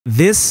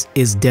This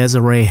is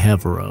Desiree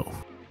Heveroh,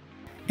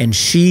 and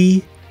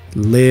she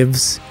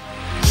lives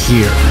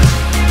here.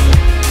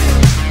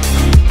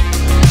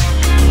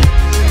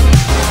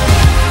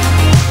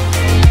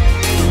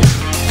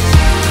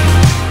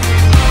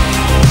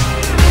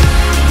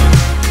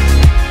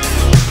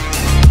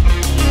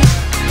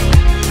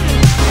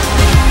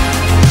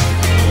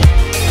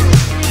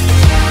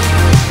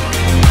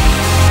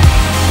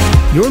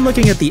 You're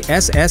looking at the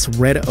SS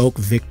Red Oak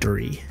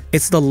Victory.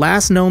 It's the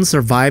last known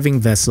surviving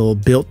vessel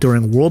built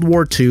during World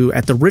War II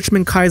at the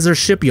Richmond Kaiser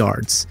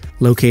shipyards,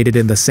 located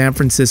in the San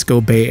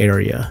Francisco Bay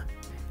Area.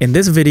 In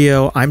this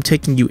video, I'm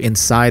taking you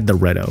inside the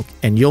Red Oak,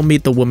 and you'll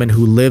meet the woman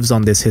who lives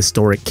on this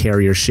historic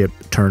carrier ship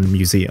turned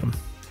museum.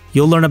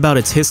 You'll learn about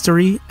its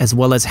history, as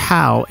well as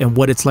how and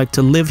what it's like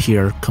to live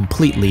here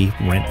completely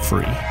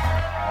rent-free.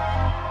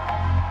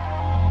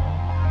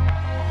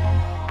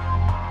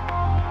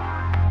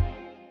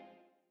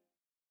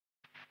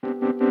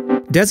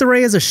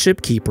 Desiree is a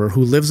shipkeeper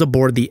who lives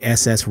aboard the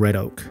SS Red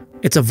Oak.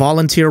 It's a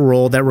volunteer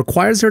role that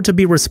requires her to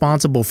be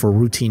responsible for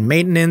routine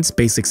maintenance,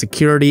 basic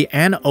security,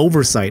 and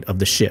oversight of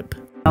the ship.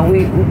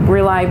 We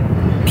rely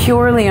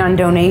purely on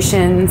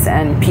donations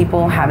and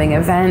people having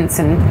events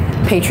and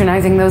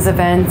patronizing those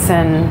events,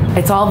 and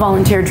it's all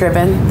volunteer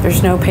driven.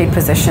 There's no paid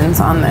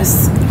positions on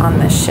this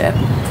ship.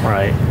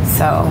 Right.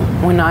 So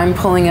when I'm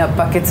pulling up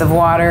buckets of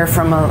water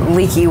from a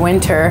leaky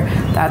winter,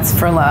 that's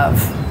for love.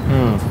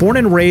 Born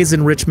and raised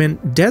in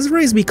Richmond,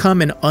 Desiree's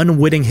become an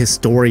unwitting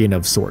historian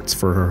of sorts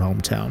for her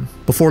hometown.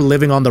 Before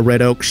living on the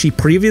Red Oak, she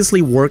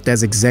previously worked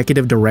as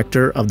executive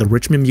director of the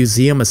Richmond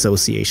Museum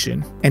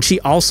Association, and she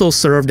also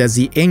served as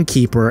the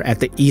innkeeper at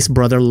the East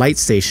Brother Light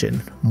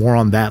Station. More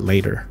on that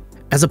later.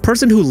 As a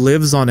person who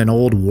lives on an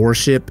old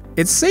warship,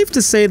 it's safe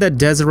to say that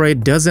Desiree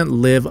doesn't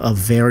live a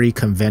very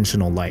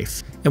conventional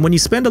life. And when you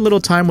spend a little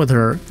time with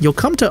her, you'll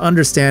come to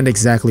understand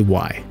exactly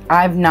why.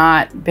 I've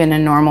not been a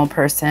normal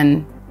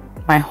person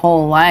my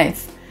whole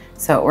life,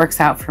 so it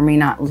works out for me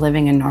not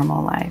living a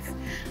normal life.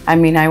 I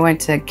mean, I went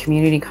to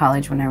community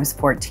college when I was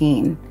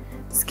 14,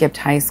 skipped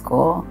high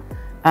school.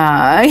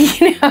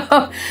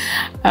 I've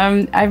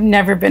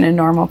never been a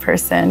normal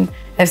person.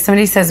 If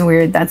somebody says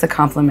weird, that's a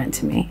compliment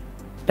to me.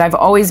 I've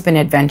always been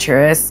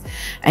adventurous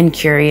and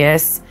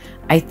curious.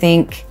 I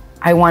think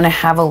I want to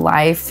have a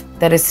life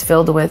that is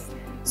filled with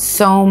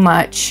so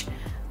much,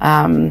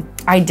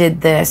 I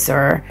did this,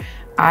 or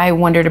I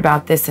wondered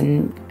about this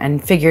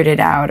and figured it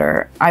out,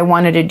 or I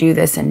wanted to do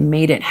this and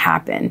made it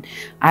happen.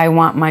 I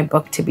want my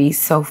book to be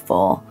so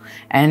full,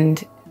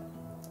 and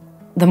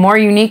the more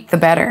unique, the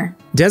better.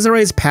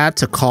 Desiree's path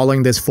to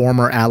calling this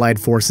former Allied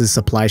Forces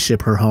supply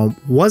ship her home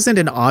wasn't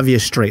an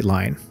obvious straight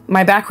line.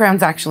 My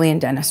background's actually in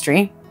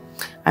dentistry.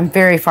 I'm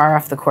very far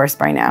off the course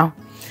by now.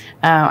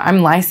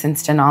 I'm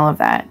licensed in all of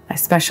that. I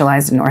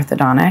specialized in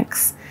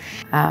orthodontics.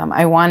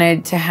 I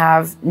wanted to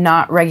have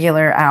not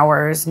regular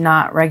hours,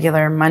 not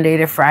regular Monday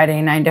to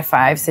Friday, 9 to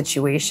 5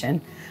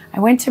 situation. I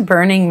went to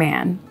Burning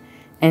Man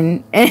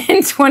in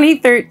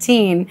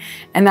 2013,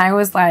 and I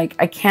was like,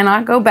 I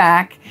cannot go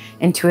back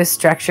into a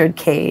structured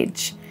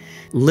cage.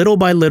 Little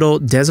by little,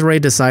 Desiree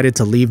decided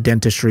to leave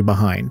dentistry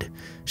behind.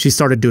 She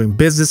started doing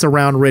business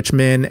around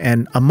Richmond,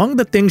 and among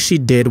the things she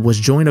did was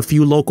join a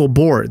few local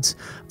boards,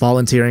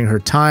 volunteering her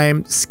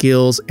time,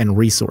 skills, and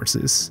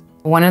resources.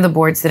 One of the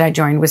boards that I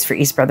joined was for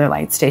East Brother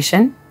Light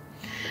Station.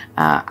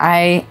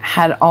 I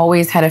had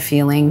always had a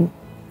feeling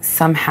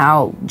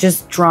somehow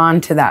just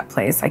drawn to that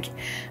place.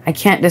 I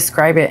can't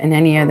describe it in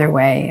any other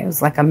way. It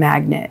was like a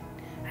magnet.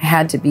 I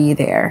had to be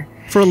there.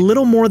 For a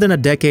little more than a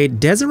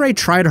decade, Desiree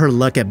tried her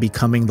luck at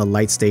becoming the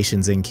light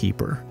station's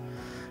innkeeper.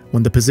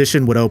 When the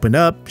position would open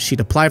up, she'd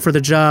apply for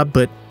the job,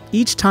 but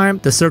each time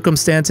the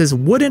circumstances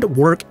wouldn't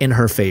work in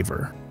her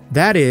favor.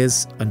 That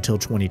is, until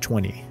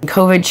 2020.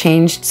 COVID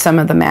changed some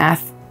of the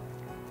math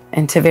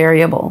into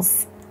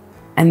variables,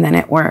 and then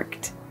it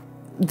worked.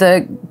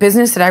 The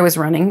business that I was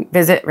running,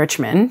 Visit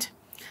Richmond,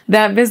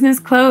 that business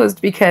closed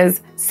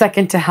because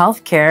second to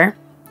healthcare,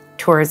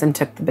 tourism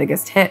took the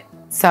biggest hit.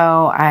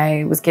 So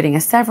I was getting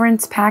a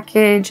severance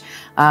package.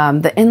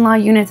 The in-law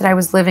unit that I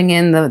was living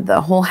in,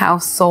 the whole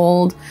house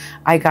sold.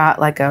 I got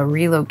like a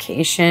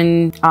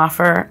relocation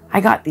offer.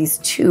 I got these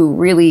 2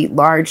 really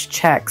large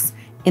checks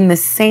in the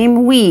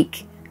same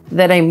week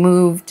that I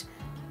moved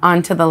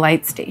onto the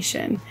light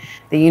station.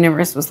 The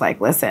universe was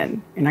like,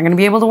 listen, you're not gonna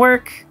be able to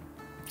work.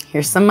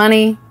 Here's some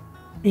money.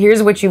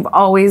 Here's what you've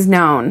always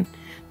known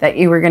that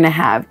you were gonna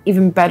have,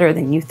 even better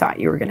than you thought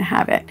you were gonna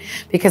have it.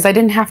 Because I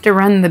didn't have to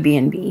run the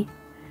B&B.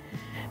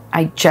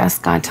 I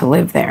just got to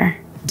live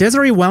there.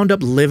 Desiree wound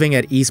up living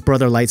at East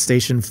Brother Light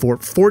Station for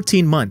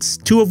 14 months,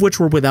 2 of which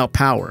were without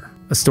power.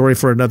 A story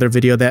for another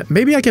video that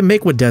maybe I can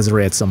make with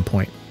Desiree at some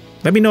point.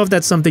 Let me know if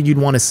that's something you'd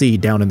want to see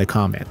down in the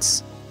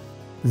comments.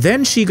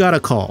 Then she got a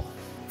call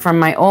from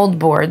my old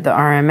board, the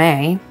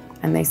RMA,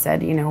 and they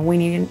said, you know,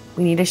 we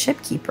need a ship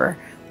keeper.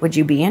 Would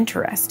you be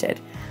interested?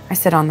 I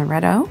said, on the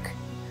Red Oak?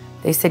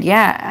 They said,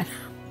 yeah.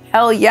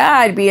 Hell yeah,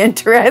 I'd be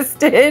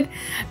interested.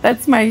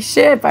 That's my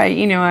ship.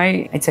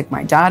 I took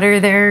my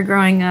daughter there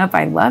growing up.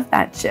 I love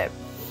that ship.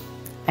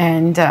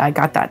 And I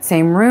got that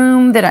same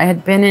room that I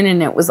had been in,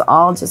 and it was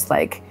all just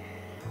like,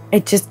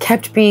 it just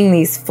kept being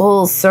these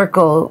full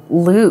circle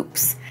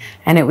loops.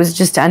 And it was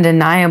just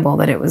undeniable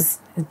that it was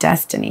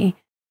destiny.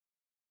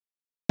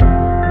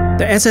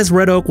 The SS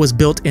Red Oak was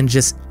built in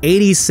just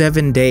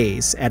 87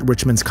 days at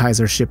Richmond's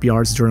Kaiser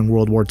shipyards during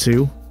World War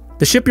II.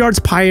 The shipyards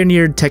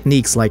pioneered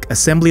techniques like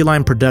assembly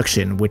line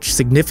production, which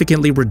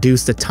significantly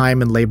reduced the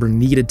time and labor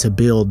needed to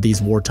build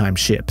these wartime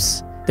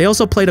ships. They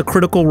also played a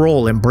critical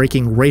role in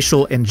breaking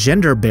racial and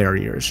gender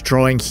barriers,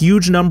 drawing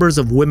huge numbers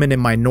of women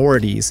and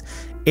minorities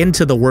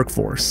into the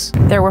workforce.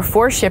 There were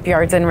 4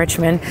 shipyards in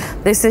Richmond.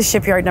 This is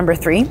shipyard number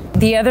 3.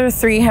 The other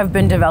 3 have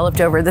been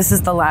developed over. This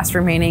is the last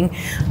remaining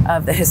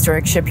of the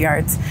historic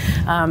shipyards.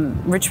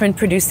 Richmond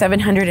produced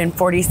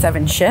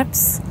 747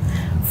 ships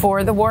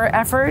for the war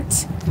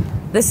effort.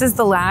 This is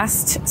the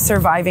last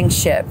surviving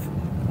ship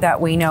that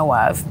we know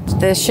of.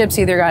 The ships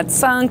either got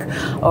sunk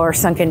or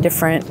sunk in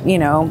different,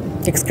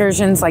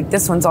 excursions. Like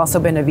this one's also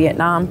been to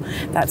Vietnam,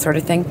 that sort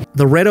of thing.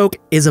 The Red Oak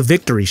is a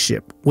victory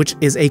ship, which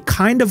is a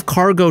kind of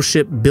cargo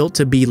ship built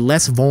to be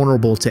less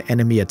vulnerable to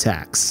enemy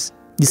attacks.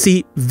 You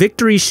see,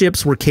 victory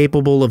ships were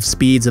capable of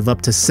speeds of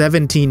up to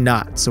 17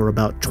 knots, or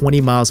about 20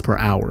 miles per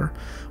hour,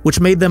 which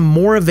made them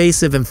more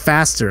evasive and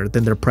faster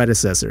than their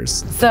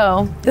predecessors.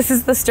 So this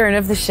is the stern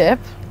of the ship.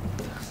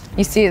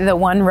 You see the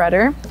one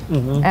rudder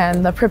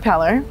and the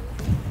propeller.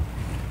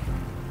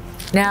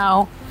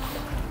 Now,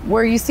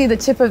 where you see the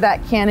tip of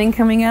that cannon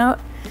coming out,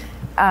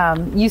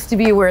 used to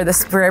be where the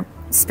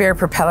spare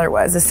propeller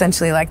was,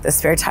 essentially like the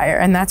spare tire,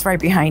 and that's right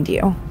behind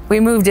you. We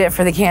moved it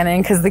for the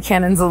cannon because the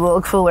cannon's a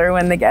little cooler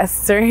when the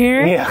guests are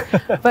here. Yeah.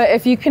 But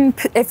if you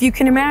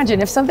can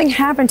imagine, if something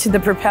happened to the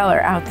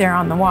propeller out there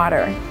on the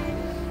water,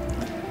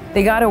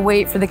 they gotta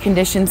wait for the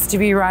conditions to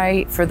be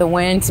right, for the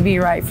wind to be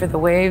right, for the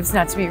waves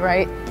not to be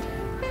right,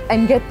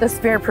 and get the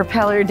spare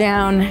propeller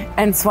down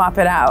and swap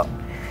it out.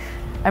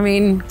 I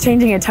mean,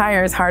 changing a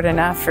tire is hard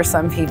enough for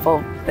some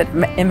people, but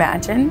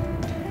imagine.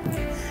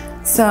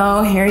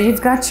 So here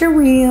you've got your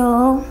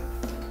wheel.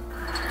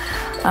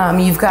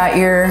 You've got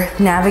your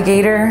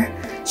navigator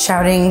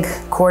shouting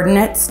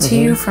coordinates to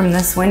you from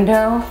this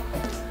window.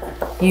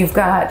 You've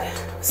got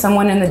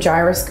someone in the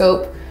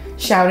gyroscope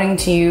shouting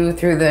to you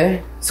through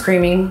the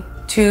screaming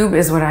tube,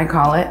 is what I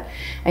call it,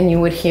 and you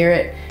would hear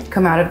it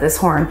come out of this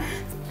horn.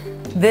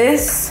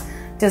 This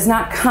does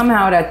not come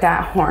out at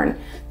that horn.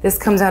 This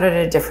comes out at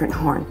a different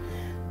horn.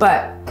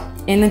 But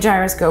in the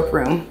gyroscope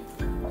room,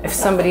 if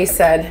somebody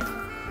said,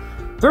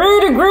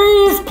 3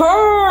 degrees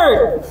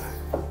port,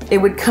 it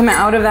would come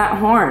out of that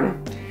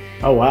horn.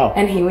 Oh, wow.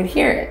 And he would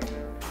hear it.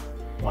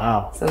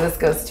 Wow. So this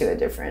goes to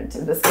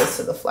this goes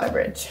to the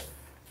flybridge.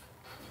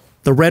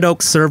 The Red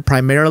Oak served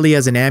primarily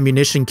as an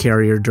ammunition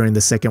carrier during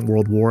the Second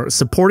World War,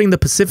 supporting the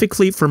Pacific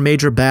Fleet for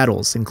major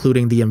battles,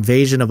 including the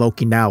invasion of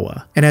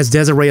Okinawa. And as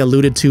Desiree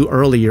alluded to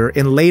earlier,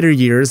 in later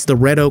years, the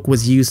Red Oak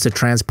was used to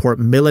transport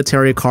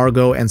military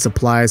cargo and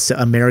supplies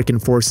to American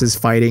forces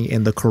fighting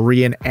in the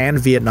Korean and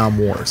Vietnam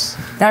Wars.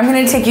 Now I'm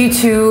going to take you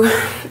to,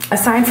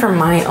 aside from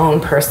my own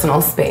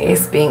personal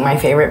space being my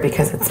favorite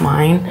because it's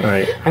mine,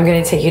 Right. I'm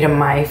going to take you to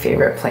my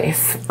favorite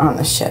place on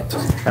the ship.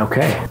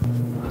 Okay.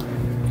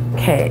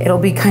 Okay, it'll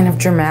be kind of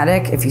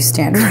dramatic if you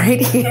stand right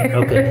here.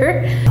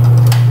 Okay.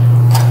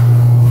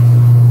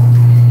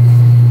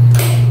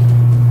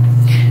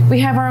 We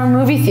have our own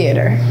movie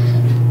theater.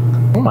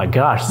 Oh my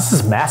gosh, this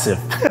is massive.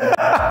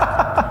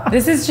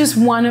 This is just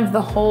one of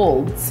the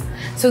holds.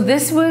 So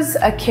this was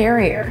a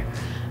carrier,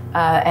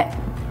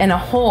 and a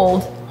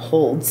hold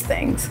holds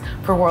things.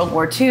 For World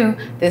War II,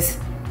 this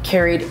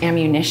carried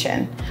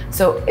ammunition.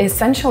 So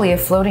essentially a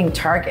floating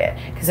target,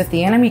 because if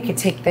the enemy could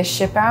take this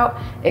ship out,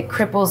 it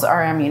cripples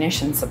our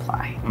ammunition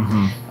supply.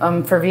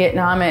 For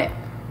Vietnam, it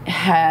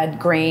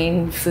had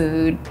grain,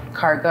 food,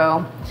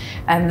 cargo,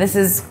 and this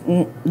is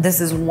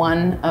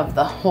one of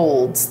the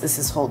holds. This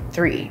is hold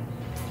 3.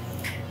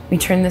 We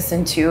turn this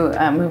into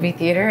a movie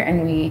theater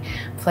and we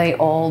play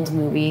old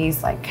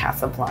movies like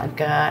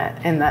Casablanca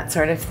and that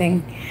sort of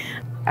thing.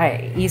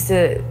 I used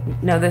to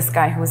know this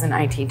guy who was an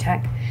IT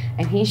tech,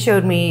 and he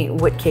showed me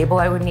what cable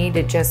I would need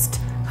to just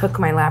hook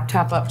my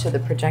laptop up to the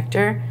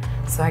projector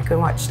so I could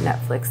watch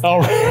Netflix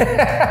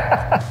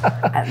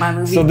at my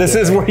movie So this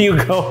theater. is where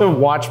you go and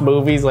watch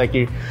movies, like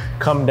you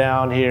come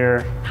down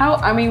here.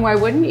 I mean, why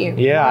wouldn't you?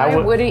 Yeah, why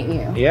wouldn't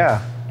you?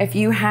 Yeah. If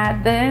you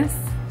had this,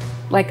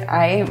 like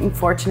I am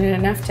fortunate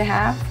enough to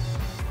have,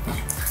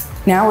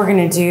 now we're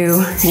gonna do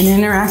an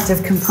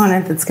interactive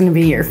component that's gonna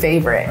be your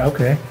favorite.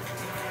 Okay.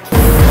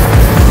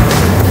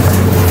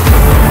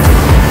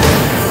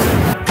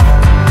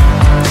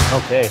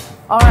 Okay.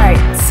 All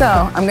right, so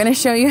I'm gonna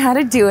show you how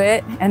to do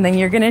it, and then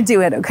you're gonna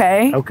do it,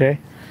 okay? Okay.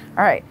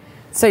 All right,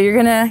 so you're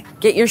gonna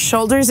get your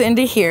shoulders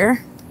into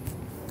here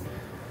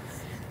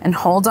and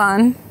hold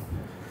on.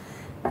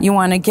 You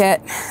wanna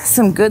get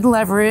some good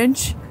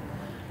leverage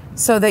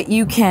so that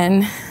you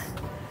can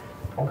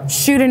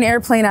shoot an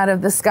airplane out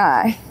of the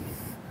sky.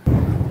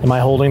 Am I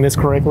holding this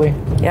correctly?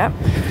 Yep,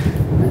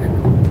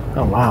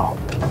 Oh, wow.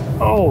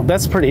 Oh,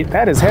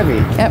 that is heavy.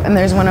 yep, and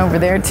there's one over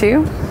there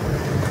too.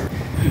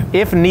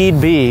 if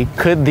need be,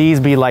 could these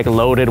be like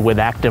loaded with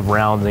active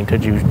rounds and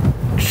could you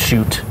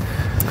shoot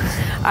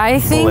I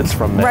think bullets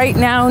from them? Right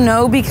now,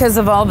 no, because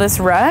of all this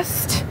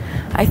rust.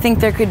 I think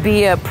there could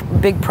be a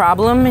big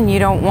problem and you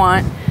don't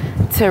want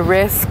to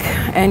risk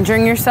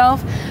injuring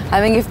yourself. I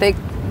think if they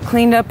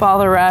cleaned up all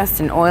the rust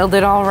and oiled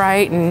it all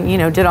right and, you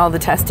know, did all the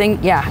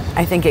testing, yeah,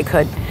 I think it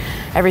could.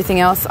 Everything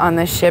else on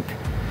this ship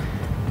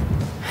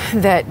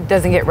that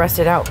doesn't get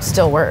rusted out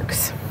still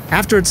works.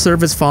 After its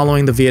service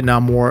following the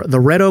Vietnam War, the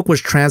Red Oak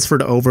was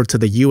transferred over to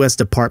the U.S.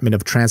 Department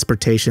of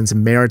Transportation's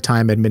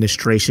Maritime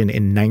Administration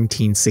in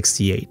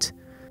 1968.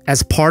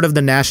 As part of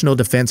the National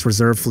Defense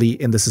Reserve Fleet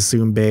in the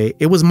Sassoon Bay,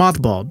 it was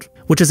mothballed,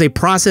 which is a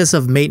process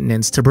of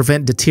maintenance to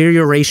prevent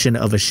deterioration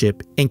of a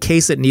ship in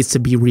case it needs to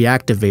be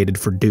reactivated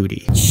for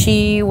duty.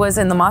 She was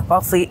in the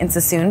mothball fleet in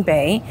Sassoon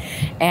Bay,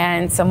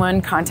 and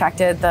someone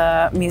contacted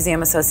the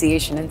Museum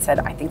Association and said,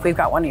 I think we've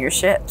got one of your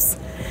ships.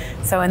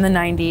 So in the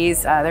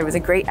 90s, there was a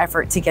great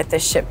effort to get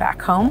this ship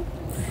back home,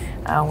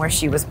 where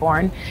she was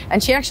born.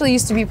 And she actually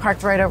used to be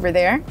parked right over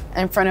there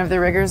in front of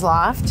the rigger's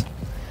loft.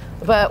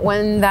 But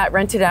when that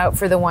rented out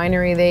for the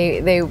winery,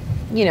 they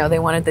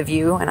wanted the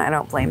view, and I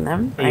don't blame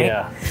them, right?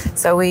 Yeah.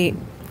 So we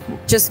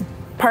just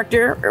parked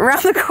her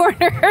around the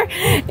corner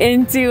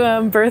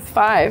into berth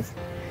 5.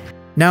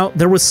 Now,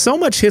 there was so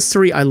much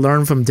history I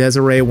learned from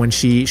Desiree when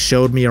she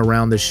showed me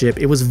around the ship.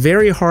 It was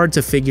very hard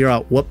to figure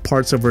out what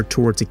parts of her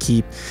tour to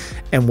keep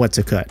and what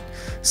to cut.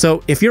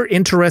 So if you're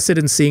interested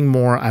in seeing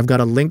more, I've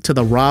got a link to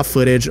the raw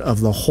footage of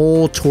the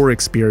whole tour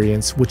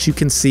experience, which you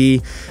can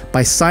see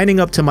by signing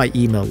up to my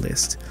email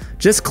list.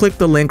 Just click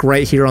the link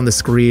right here on the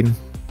screen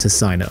to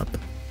sign up.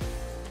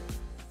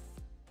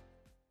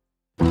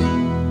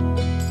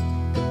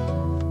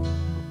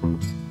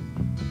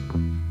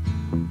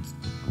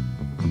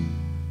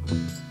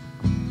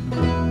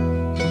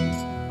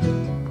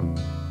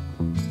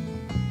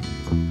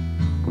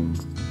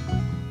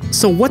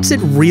 So what's it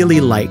really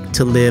like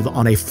to live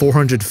on a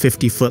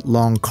 450-foot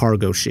long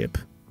cargo ship?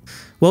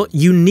 Well,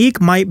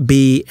 unique might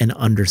be an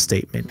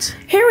understatement.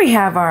 Here we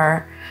have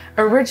our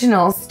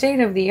original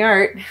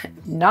state-of-the-art,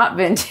 not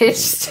vintage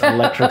stove.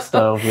 Electric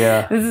stove,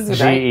 yeah. This is what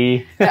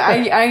GE.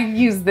 I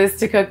use this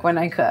to cook when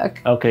I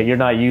cook. Okay, you're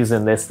not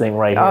using this thing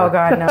right here. Oh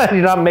God, no.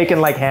 You're not making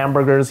like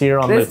hamburgers here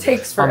on This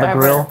takes forever. on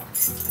the grill.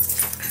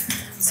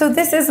 So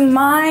this is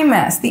my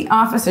mess, the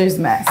officer's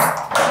mess.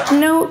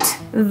 Note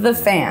the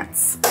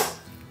fans.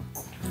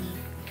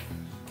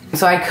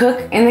 So I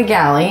cook in the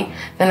galley,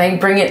 then I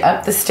bring it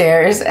up the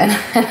stairs and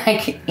I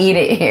can eat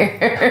it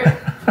here.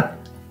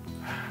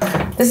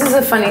 This is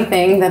a funny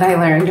thing that I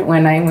learned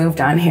when I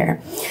moved on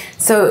here.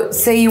 So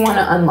say you want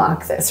to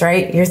unlock this,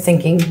 right? You're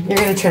thinking you're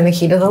going to turn the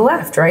key to the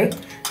left, right?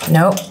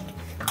 Nope.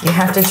 You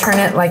have to turn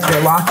it like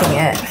you're locking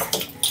it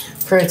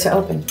for it to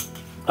open.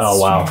 Oh,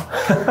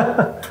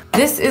 wow.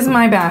 This is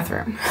my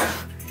bathroom,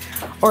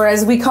 or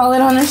as we call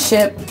it on the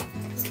ship,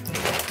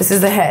 this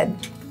is the head.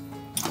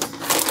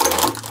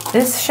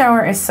 This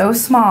shower is so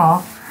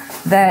small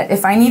that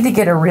if I need to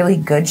get a really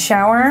good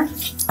shower,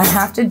 I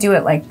have to do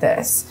it like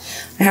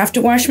this. I have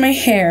to wash my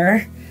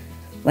hair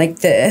like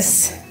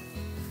this.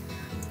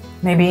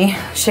 Maybe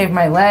shave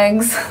my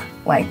legs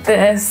like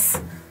this.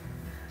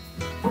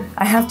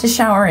 I have to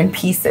shower in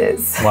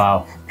pieces.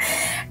 Wow.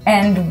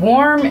 And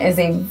warm is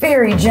a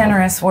very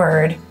generous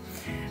word.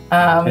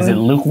 Is it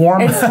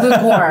lukewarm? It's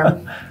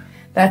lukewarm.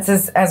 That's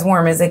as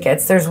warm as it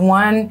gets. There's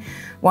one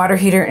water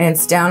heater and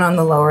it's down on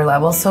the lower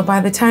level. So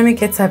by the time it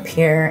gets up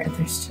here,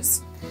 there's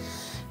just,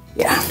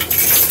 yeah.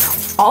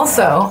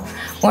 Also,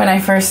 when I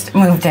first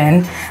moved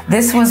in,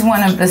 this was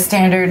one of the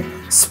standard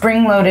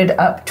spring-loaded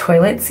up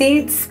toilet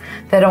seats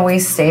that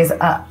always stays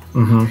up.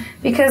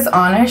 Because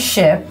on a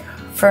ship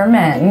for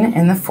men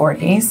in the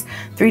 40s,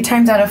 3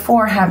 times out of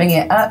 4, having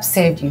it up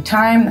saved you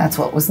time. That's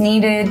what was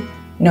needed,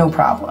 no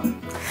problem.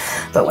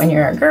 But when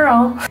you're a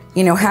girl,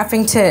 you know,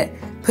 having to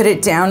put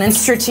it down and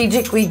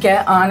strategically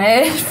get on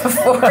it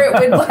before it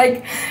would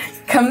like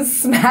come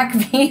smack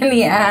me in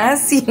the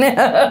ass, you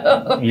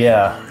know?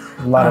 Yeah,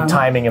 a lot of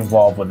timing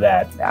involved with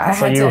that.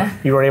 So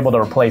you were able to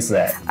replace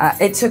that.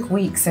 It took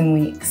weeks and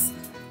weeks.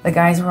 The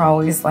guys were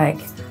always like,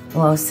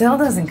 well, Sil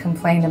doesn't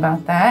complain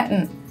about that.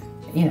 And,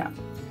 you know,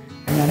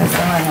 and then it's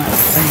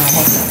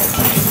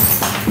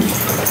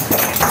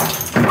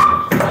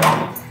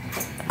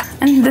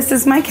and this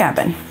is my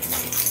cabin.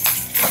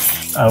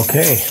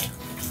 Okay.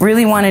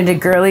 Really wanted to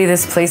girly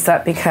this place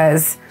up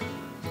because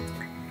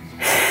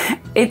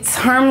it's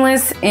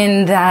harmless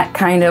in that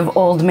kind of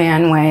old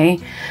man way,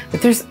 but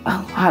there's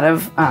a lot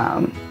of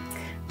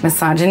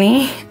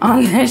misogyny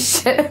on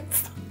this ship.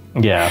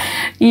 Yeah.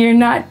 You're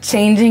not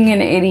changing an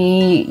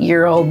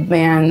 80-year-old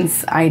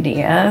man's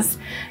ideas.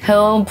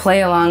 He'll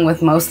play along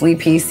with mostly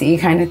PC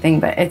kind of thing,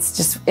 but it's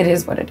just, it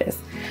is what it is.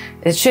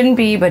 It shouldn't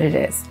be, but it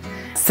is.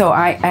 So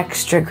I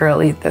extra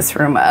girlied this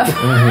room up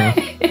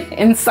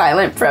in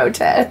silent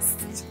protest.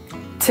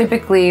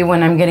 Typically,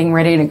 when I'm getting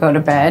ready to go to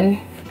bed,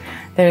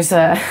 there's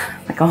a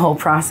whole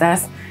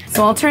process.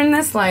 So I'll turn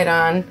this light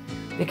on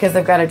because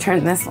I've got to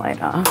turn this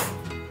light off.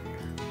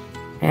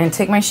 and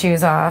take my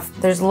shoes off.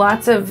 There's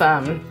lots of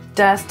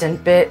dust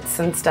and bits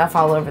and stuff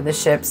all over the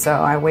ship, so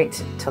I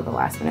wait till the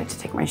last minute to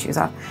take my shoes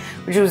off,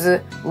 which was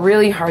a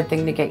really hard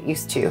thing to get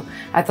used to.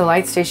 At the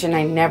light station,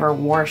 I never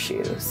wore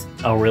shoes.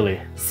 Oh, really?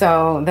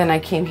 So then I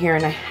came here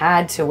and I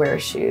had to wear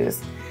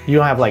shoes. You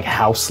don't have like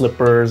house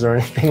slippers or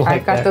anything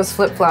like that? I've got those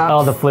flip-flops.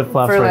 Oh, the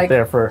flip-flops right like,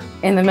 there for...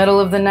 in the middle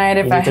of the night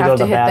if I have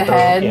to hit the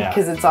head,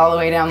 because it's all the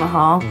way down the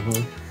hall.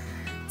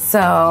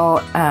 So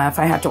if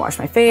I have to wash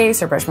my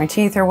face or brush my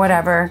teeth or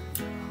whatever,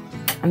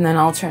 and then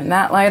I'll turn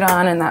that light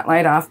on and that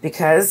light off,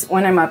 because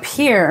when I'm up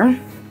here,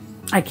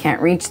 I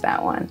can't reach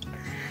that one.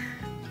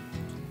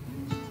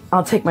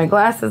 I'll take my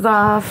glasses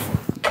off,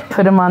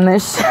 put them on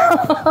this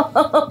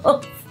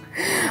shelf,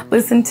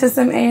 listen to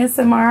some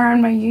ASMR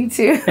on my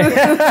YouTube.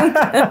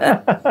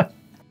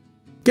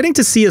 Getting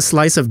to see a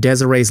slice of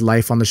Desiree's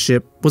life on the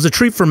ship was a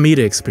treat for me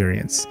to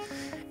experience.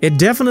 It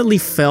definitely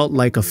felt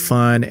like a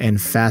fun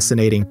and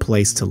fascinating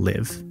place to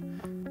live.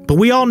 But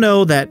we all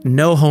know that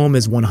no home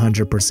is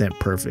 100%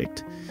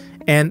 perfect.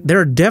 And there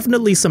are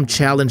definitely some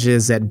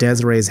challenges that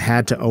Desiree's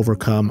had to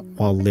overcome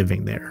while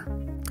living there.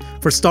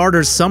 For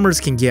starters, summers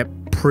can get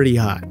pretty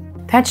hot.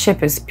 That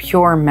ship is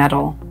pure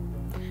metal.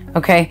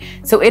 Okay,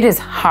 so it is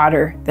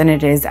hotter than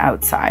it is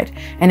outside,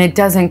 and it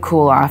doesn't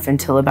cool off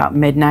until about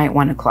midnight,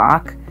 1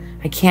 o'clock.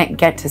 I can't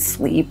get to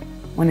sleep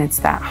when it's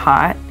that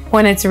hot.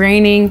 When it's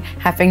raining,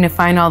 having to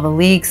find all the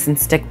leaks and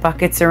stick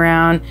buckets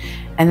around,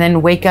 and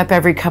then wake up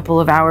every couple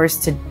of hours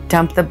to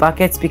dump the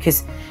buckets,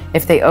 because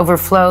if they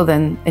overflow,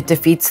 then it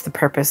defeats the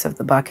purpose of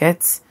the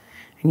buckets,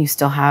 and you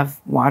still have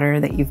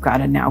water that you've got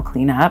to now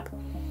clean up.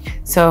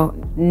 So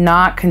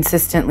not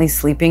consistently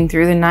sleeping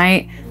through the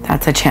night,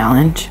 that's a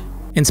challenge.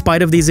 In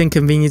spite of these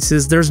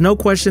inconveniences, there's no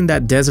question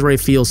that Desiree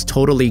feels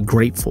totally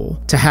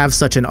grateful to have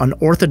such an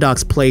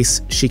unorthodox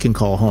place she can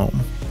call home.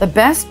 The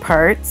best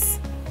parts,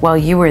 while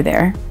you were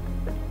there,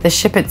 the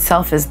ship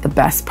itself is the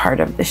best part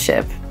of the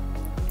ship.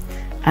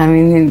 I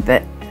mean,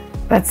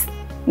 that's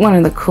one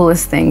of the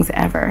coolest things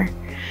ever.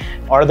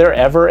 Are there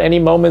ever any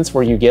moments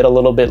where you get a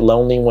little bit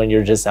lonely when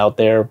you're just out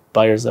there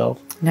by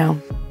yourself? No.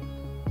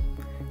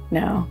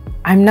 No.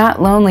 I'm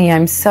not lonely.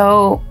 I'm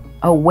so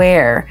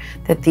aware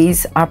that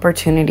these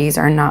opportunities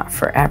are not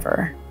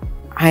forever.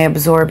 I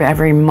absorb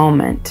every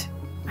moment.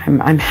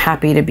 I'm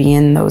happy to be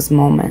in those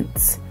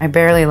moments. I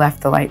barely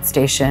left the light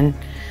station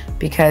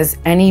because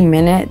any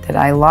minute that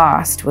I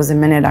lost was a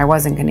minute I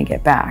wasn't going to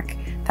get back.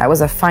 That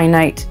was a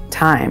finite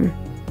time.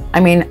 I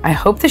mean, I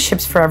hope the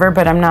ship's forever,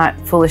 but I'm not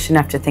foolish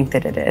enough to think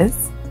that it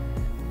is.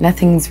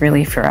 Nothing's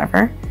really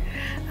forever.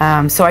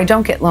 So I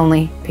don't get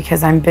lonely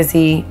because I'm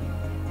busy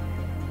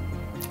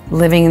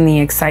living in the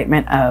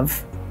excitement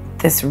of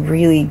this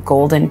really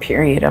golden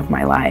period of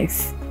my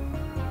life.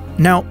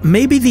 Now,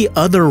 maybe the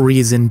other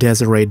reason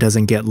Desiree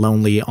doesn't get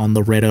lonely on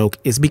the Red Oak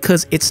is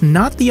because it's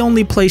not the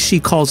only place she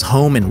calls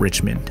home in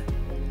Richmond.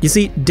 You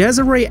see,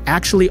 Desiree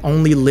actually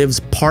only lives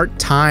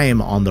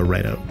part-time on the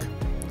Red Oak.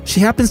 She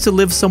happens to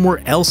live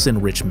somewhere else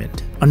in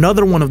Richmond,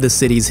 another one of the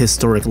city's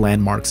historic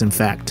landmarks, in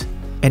fact.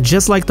 And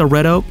just like the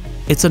Red Oak,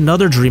 it's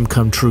another dream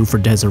come true for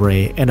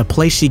Desiree and a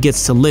place she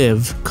gets to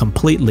live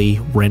completely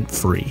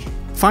rent-free.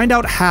 Find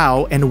out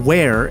how and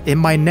where in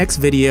my next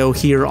video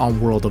here on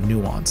World of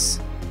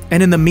Nuance.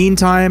 And in the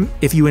meantime,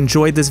 if you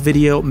enjoyed this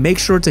video, make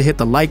sure to hit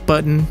the like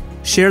button,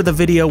 share the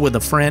video with a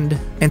friend,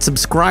 and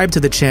subscribe to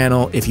the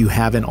channel if you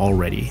haven't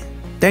already.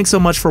 Thanks so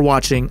much for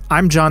watching.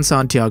 I'm John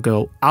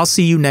Santiago. I'll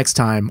see you next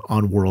time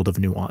on World of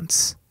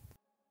Nuance.